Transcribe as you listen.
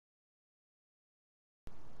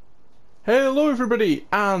Hello everybody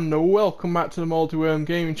and welcome back to the MoldyWorm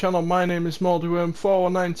gaming channel. My name is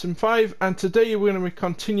MoldyWorm41975 and today we're going to be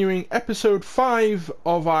continuing episode 5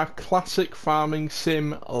 of our classic farming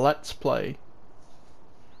sim let's play.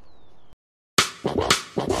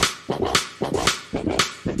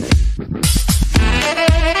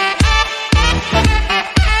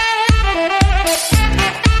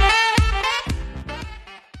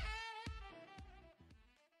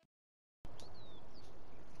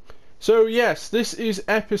 So yes, this is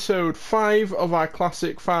episode 5 of our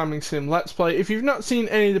classic farming sim let's play. If you've not seen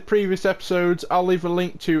any of the previous episodes, I'll leave a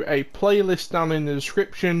link to a playlist down in the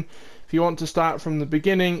description if you want to start from the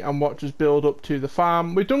beginning and watch us build up to the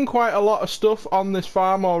farm. We've done quite a lot of stuff on this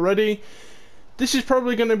farm already. This is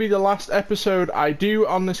probably going to be the last episode I do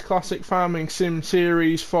on this classic farming sim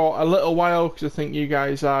series for a little while because I think you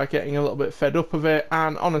guys are getting a little bit fed up of it,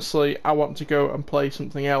 and honestly I want to go and play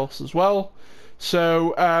something else as well.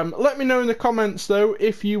 So let me know in the comments though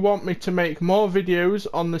if you want me to make more videos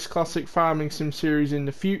on this classic farming sim series in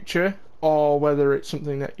the future, or whether it's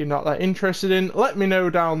something that you're not that interested in. Let me know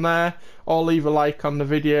down there or leave a like on the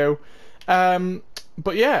video.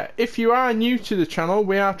 But yeah, if you are new to the channel,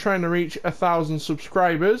 we are trying to reach 1,000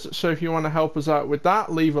 subscribers, so if you want to help us out with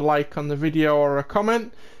that, leave a like on the video or a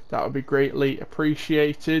comment. That would be greatly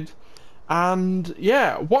appreciated. And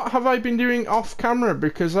yeah, what have I been doing off camera?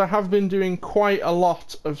 Because I have been doing quite a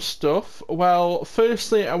lot of stuff. Well,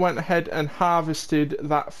 firstly, I went ahead and harvested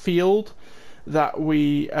that field that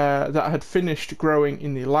we that had finished growing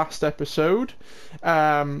in the last episode.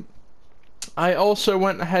 I also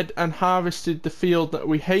went ahead and harvested the field that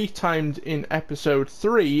we hay timed in episode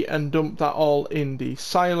 3 and dumped that all in the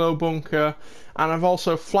silo bunker. And I've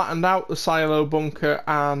also flattened out the silo bunker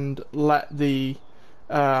and let the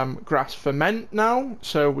grass ferment now,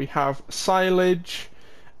 so we have silage,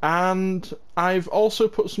 and I've also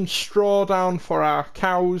put some straw down for our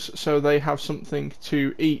cows so they have something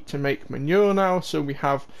to eat to make manure now. So we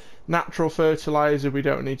have natural fertilizer, we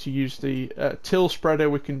don't need to use the till spreader,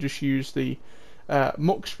 we can just use the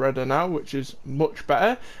muck spreader now, which is much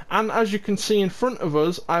better. And as you can see in front of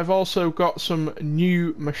us, I've also got some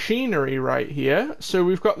new machinery right here. So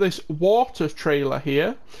we've got this water trailer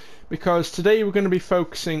here, because today we're going to be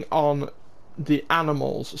focusing on the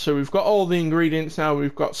animals. So we've got all the ingredients now.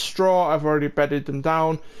 We've got straw, I've already bedded them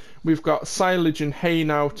down. We've got silage and hay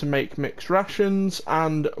now to make mixed rations,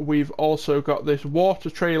 and we've also got this water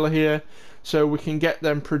trailer here so we can get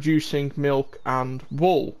them producing milk and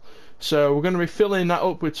wool. So we're going to be filling that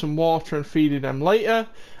up with some water and feeding them later.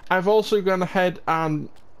 I've also gone ahead and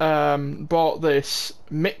bought this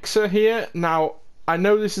mixer here. Now, I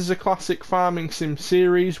know this is a classic farming sim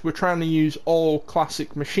series, we're trying to use all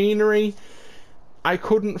classic machinery. I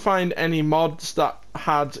couldn't find any mods that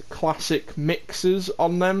had classic mixers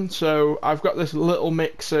on them, so I've got this little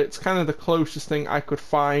mixer. It's kind of the closest thing I could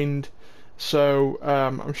find, so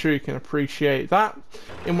I'm sure you can appreciate that.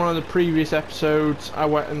 In one of the previous episodes I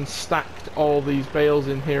went and stacked all these bales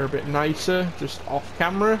in here a bit nicer, just off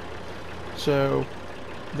camera, so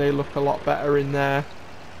they look a lot better in there.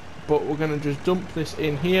 But we're going to just dump this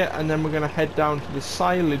in here, and then we're going to head down to the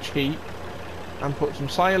silage heap and put some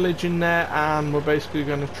silage in there, and we're basically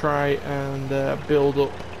going to try and build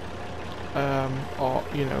up or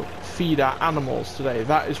feed our animals today.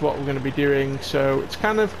 That is what we're going to be doing. So it's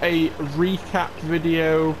kind of a recap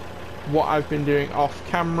video, what I've been doing off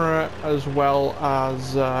camera, as well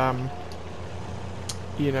as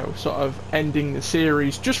sort of ending the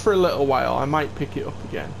series just for a little while. I might pick it up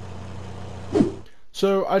again.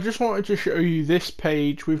 So I just wanted to show you this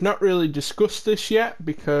page. We've not really discussed this yet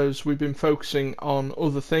because we've been focusing on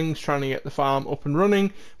other things, trying to get the farm up and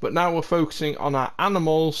running, but now we're focusing on our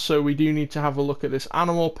animals, so we do need to have a look at this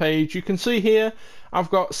animal page. You can see here I've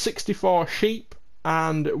got 64 sheep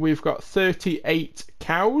and we've got 38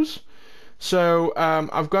 cows. So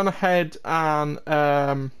I've gone ahead and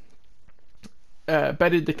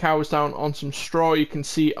bedded the cows down on some straw. You can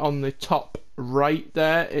see on the top right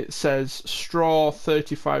there it says straw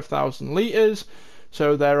 35,000 litres,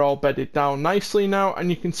 so they're all bedded down nicely now.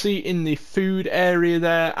 And you can see in the food area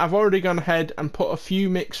there, I've already gone ahead and put a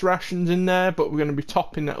few mixed rations in there, but we're going to be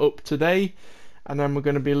topping it up today, and then we're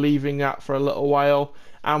going to be leaving that for a little while.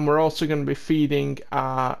 And we're also going to be feeding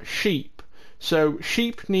our sheep. So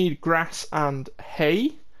sheep need grass and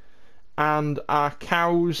hay, and our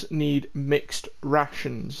cows need mixed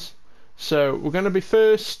rations. So we're going to be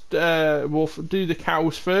we'll do the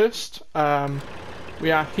cows first.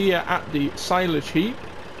 We are here at the silage heap,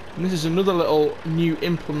 and this is another little new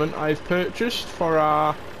implement I've purchased for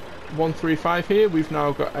our 135 here. We've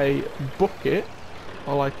now got a bucket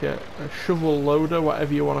or like a shovel loader,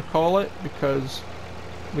 whatever you want to call it, because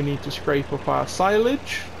we need to scrape up our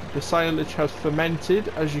silage. The silage has fermented,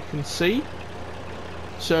 as you can see.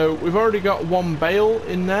 So we've already got one bale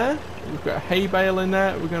in there. We've got a hay bale in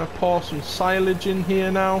there. We're going to pour some silage in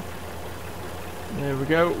here now. There we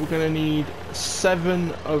go. We're going to need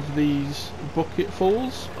 7 of these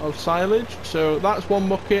bucketfuls of silage. So that's one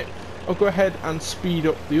bucket. I'll go ahead and speed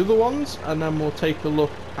up the other ones, and then we'll take a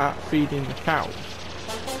look at feeding the cows.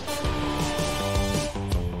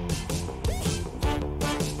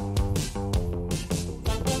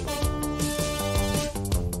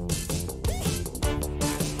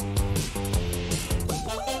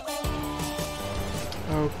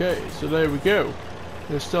 Okay, so there we go.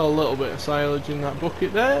 There's still a little bit of silage in that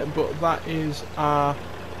bucket there, but that is our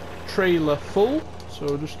trailer full. So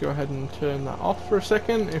we'll just go ahead and turn that off for a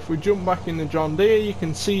second. If we jump back in the John Deere, you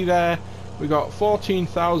can see there we got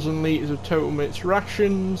 14,000 litres of total mixed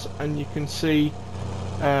rations, and you can see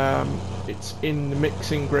it's in the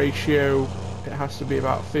mixing ratio. It has to be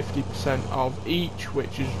about 50% of each,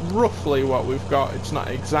 which is roughly what we've got. It's not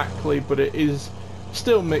exactly, but it is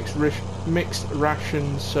still mixed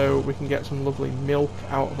rations, so we can get some lovely milk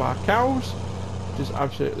out of our cows, which is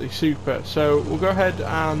absolutely super. So we'll go ahead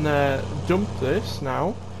and dump this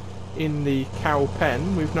now in the cow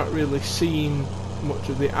pen. We've not really seen much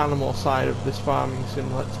of the animal side of this farming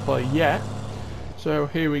sim Let's Play yet. So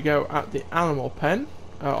here we go at the animal pen,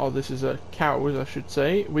 or this is a cows I should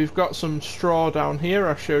say. We've got some straw down here.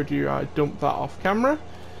 I showed you I dumped that off camera.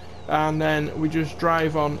 And then we just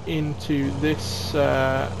drive on into this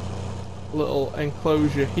little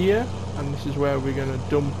enclosure here, and this is where we're going to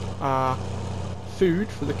dump our food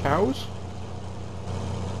for the cows.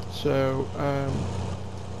 So I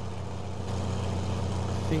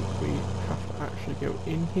think we have to actually go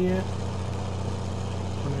in here.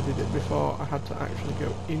 When I did it before, I had to actually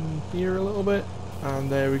go in here a little bit, and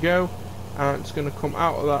there we go. And it's going to come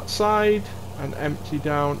out of that side and empty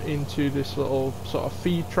down into this little sort of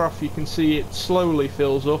feed trough. You can see it slowly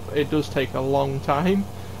fills up. It does take a long time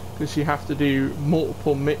because you have to do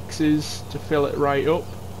multiple mixes to fill it right up,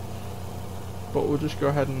 but we'll just go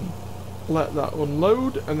ahead and let that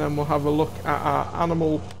unload, and then we'll have a look at our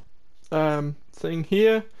animal thing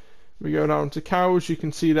here. We go down to cows. You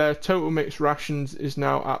can see their total mixed rations is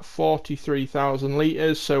now at 43,000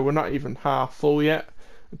 litres, so we're not even half full yet.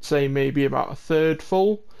 I'd say maybe about a third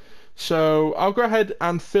full. So I'll go ahead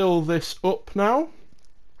and fill this up now,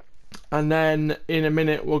 and then in a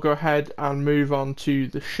minute we'll go ahead and move on to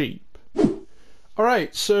the sheep.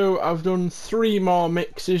 Alright, so I've done 3 more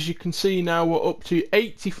mixes. You can see now we're up to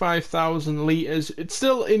 85,000 litres. It's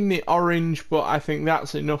still in the orange, but I think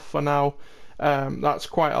that's enough for now. That's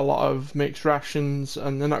quite a lot of mixed rations,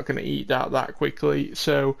 and they're not going to eat that quickly.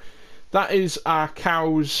 So that is our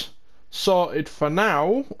cows sorted for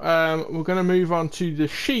now. We're going to move on to the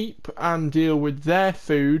sheep and deal with their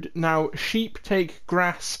food. Now, sheep take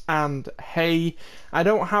grass and hay. I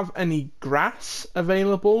don't have any grass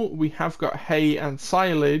available. We have got hay and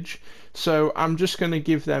silage, so I'm just going to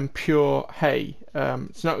give them pure hay.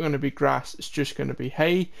 It's not going to be grass, it's just going to be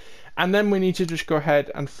hay. And then we need to just go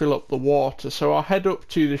ahead and fill up the water. So I'll head up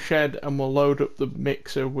to the shed and we'll load up the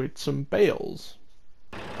mixer with some bales.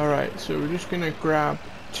 Alright, so we're just going to grab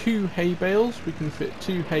 2 hay bales. We can fit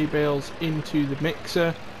 2 hay bales into the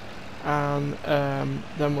mixer, and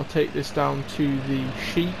then we'll take this down to the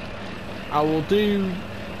sheep. I will do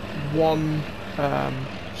one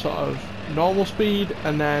sort of normal speed,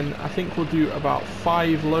 and then I think we'll do about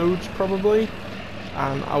 5 loads probably,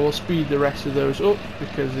 and I will speed the rest of those up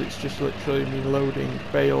because it's just literally me loading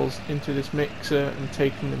bales into this mixer and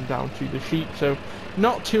taking them down to the sheep. So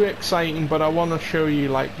not too exciting, but I want to show you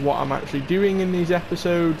like what I'm actually doing in these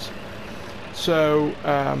episodes. So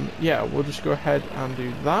yeah, we'll just go ahead and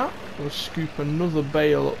do that. We'll scoop another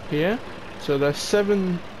bale up here. So there's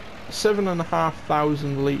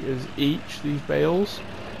 7,500 litres each, these bales,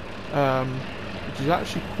 which is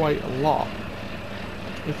actually quite a lot.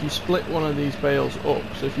 If you split one of these bales up,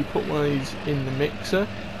 so if you put one of these in the mixer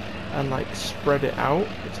and like spread it out,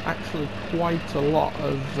 it's actually quite a lot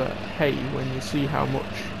of hay when you see how much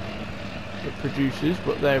it produces.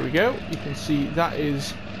 But there we go, you can see that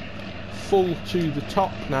is full to the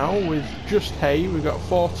top now with just hay. We've got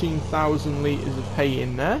 14,000 litres of hay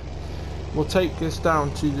in there. We'll take this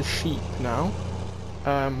down to the sheep now,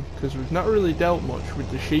 because we've not really dealt much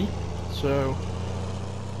with the sheep. So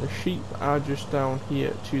the sheep are just down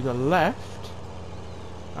here to the left,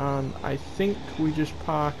 and I think we just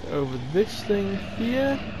park over this thing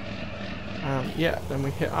here, and yeah, then we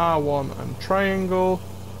hit R1 and triangle,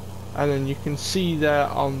 and then you can see there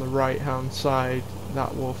on the right hand side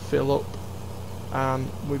that will fill up, and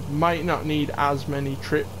we might not need as many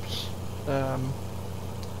trips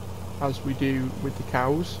as we do with the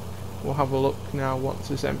cows. We'll have a look now once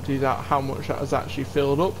this empties out how much that has actually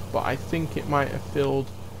filled up, but I think it might have filled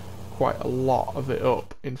quite a lot of it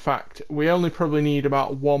up. In fact, we only probably need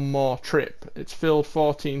about one more trip. It's filled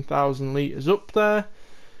 14,000 litres up there.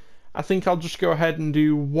 I think I'll just go ahead and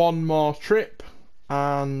do one more trip,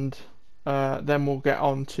 and then we'll get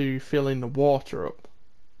on to filling the water up.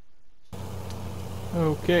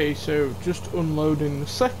 Okay, so just unloading the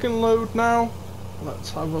second load now. Let's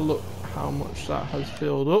have a look how much that has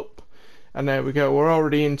filled up. And there we go, we're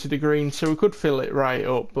already into the green, so we could fill it right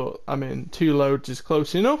up, but I mean 2 loads is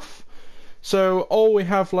close enough. So all we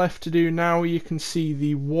have left to do now, you can see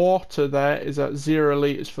the water there is at 0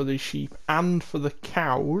 litres for the sheep and for the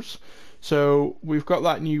cows. So we've got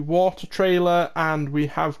that new water trailer and we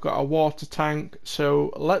have got a water tank.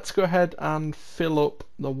 So let's go ahead and fill up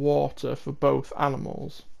the water for both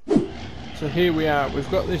animals. So here we are, we've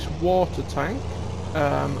got this water tank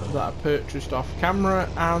that I purchased off camera,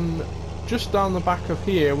 and just down the back of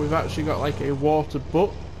here we've actually got like a water butt.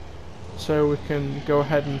 So we can go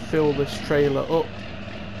ahead and fill this trailer up.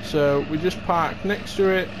 So we just park next to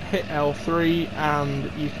it, hit L3,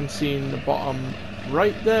 and you can see in the bottom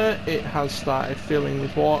right there it has started filling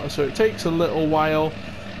with water. So it takes a little while,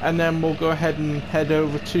 and then we'll go ahead and head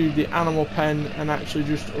over to the animal pen and actually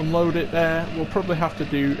just unload it there. We'll probably have to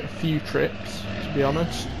do a few trips, to be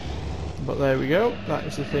honest. But there we go, that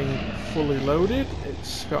is the thing fully loaded.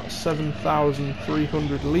 It's got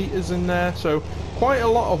 7,300 litres in there, so quite a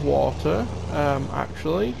lot of water,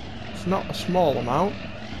 actually. It's not a small amount.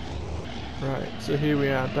 Right, so here we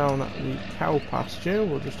are down at the cow pasture.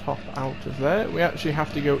 We'll just hop out of there. We actually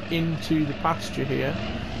have to go into the pasture here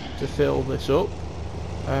to fill this up.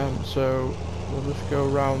 So we'll just go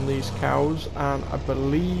around these cows, and I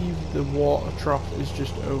believe the water trough is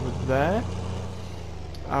just over there.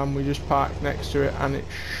 And we just park next to it, and it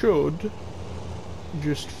should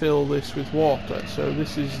just fill this with water. So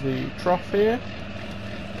this is the trough here,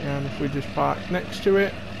 and if we just park next to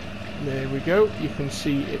it, there we go, you can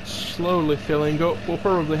see it's slowly filling up. We'll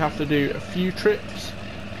probably have to do a few trips,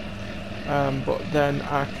 but then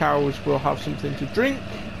our cows will have something to drink,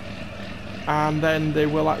 and then they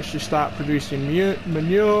will actually start producing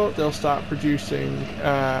manure, they'll start producing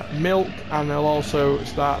milk, and they'll also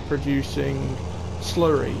start producing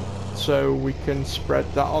slurry, so we can spread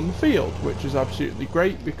that on the field, which is absolutely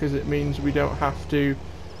great because it means we don't have to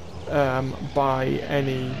buy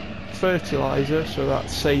any fertilizer, so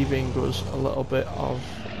that's saving us a little bit of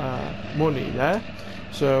money there.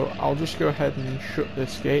 So I'll just go ahead and shut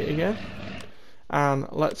this gate again, and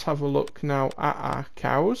let's have a look now at our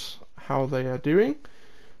cows, how they are doing.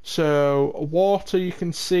 So water, you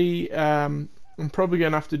can see I'm probably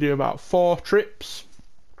going to have to do about 4 trips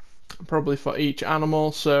probably for each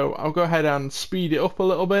animal, so I'll go ahead and speed it up a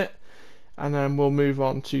little bit, and then we'll move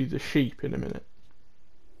on to the sheep in a minute.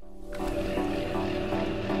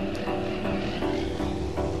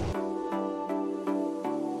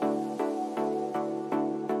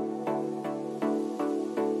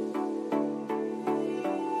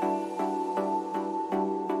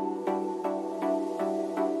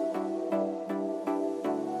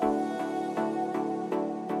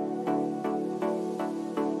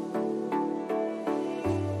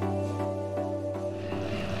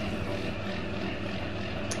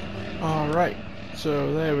 Alright,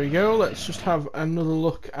 so there we go. Let's just have another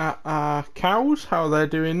look at our cows, how they're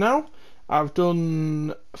doing now. I've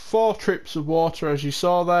done 4 trips of water, as you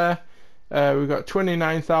saw there. We've got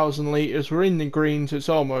 29,000 litres. We're in the greens, it's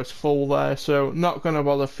almost full there, so not going to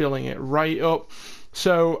bother filling it right up.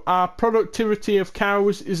 So our productivity of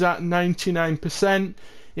cows is at 99%.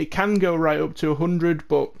 It can go right up to 100,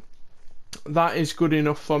 but that is good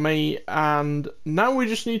enough for me. And now we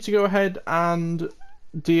just need to go ahead and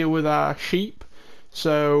deal with our sheep.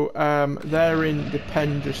 So they're in the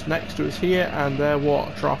pen just next to us here, and their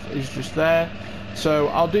water trough is just there. So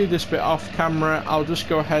I'll do this bit off camera. I'll just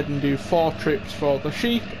go ahead and do 4 trips for the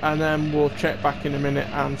sheep, and then we'll check back in a minute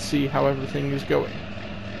and see how everything is going.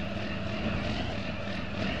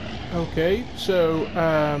 Okay, so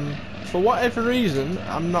for whatever reason,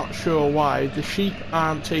 I'm not sure why, the sheep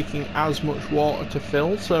aren't taking as much water to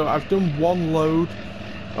fill. So I've done 1 load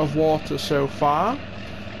of water so far,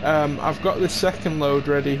 I've got this second load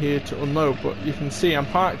ready here to unload, but you can see I'm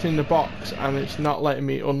parked in the box and it's not letting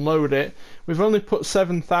me unload it. We've only put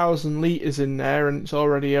 7,000 litres in there and it's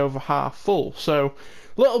already over half full, so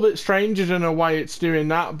a little bit strange. I don't know why it's doing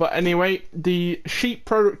that, but anyway, the sheep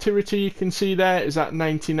productivity you can see there is at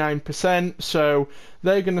 99%, so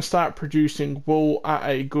they're going to start producing wool at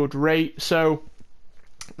a good rate. So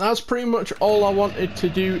that's pretty much all I wanted to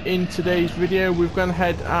do in today's video. We've gone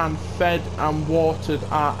ahead and fed and watered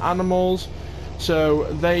our animals, so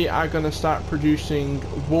they are going to start producing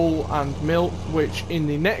wool and milk, which in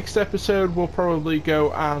the next episode we'll probably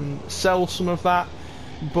go and sell some of that.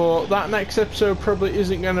 But that next episode probably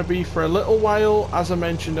isn't going to be for a little while. As I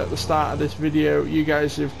mentioned at the start of this video, you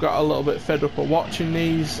guys have got a little bit fed up of watching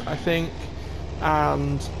these, I think,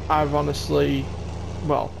 and I've honestly,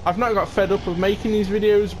 well, I've not got fed up of making these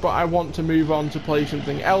videos, but I want to move on to play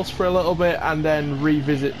something else for a little bit and then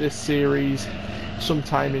revisit this series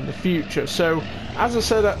sometime in the future. So as I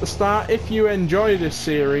said at the start, if you enjoy this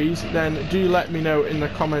series, then do let me know in the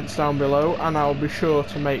comments down below and I'll be sure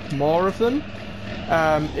to make more of them.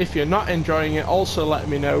 If you're not enjoying it, also let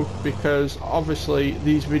me know, because obviously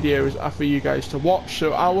these videos are for you guys to watch,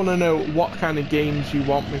 so I want to know what kind of games you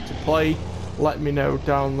want me to play. Let me know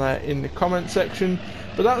down there in the comment section.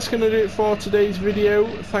 But that's going to do it for today's video.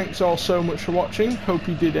 Thanks all so much for watching, hope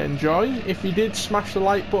you did enjoy. If you did, smash the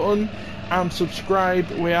like button and subscribe.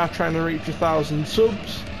 We are trying to reach 1,000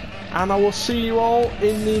 subs, and I will see you all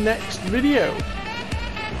in the next video.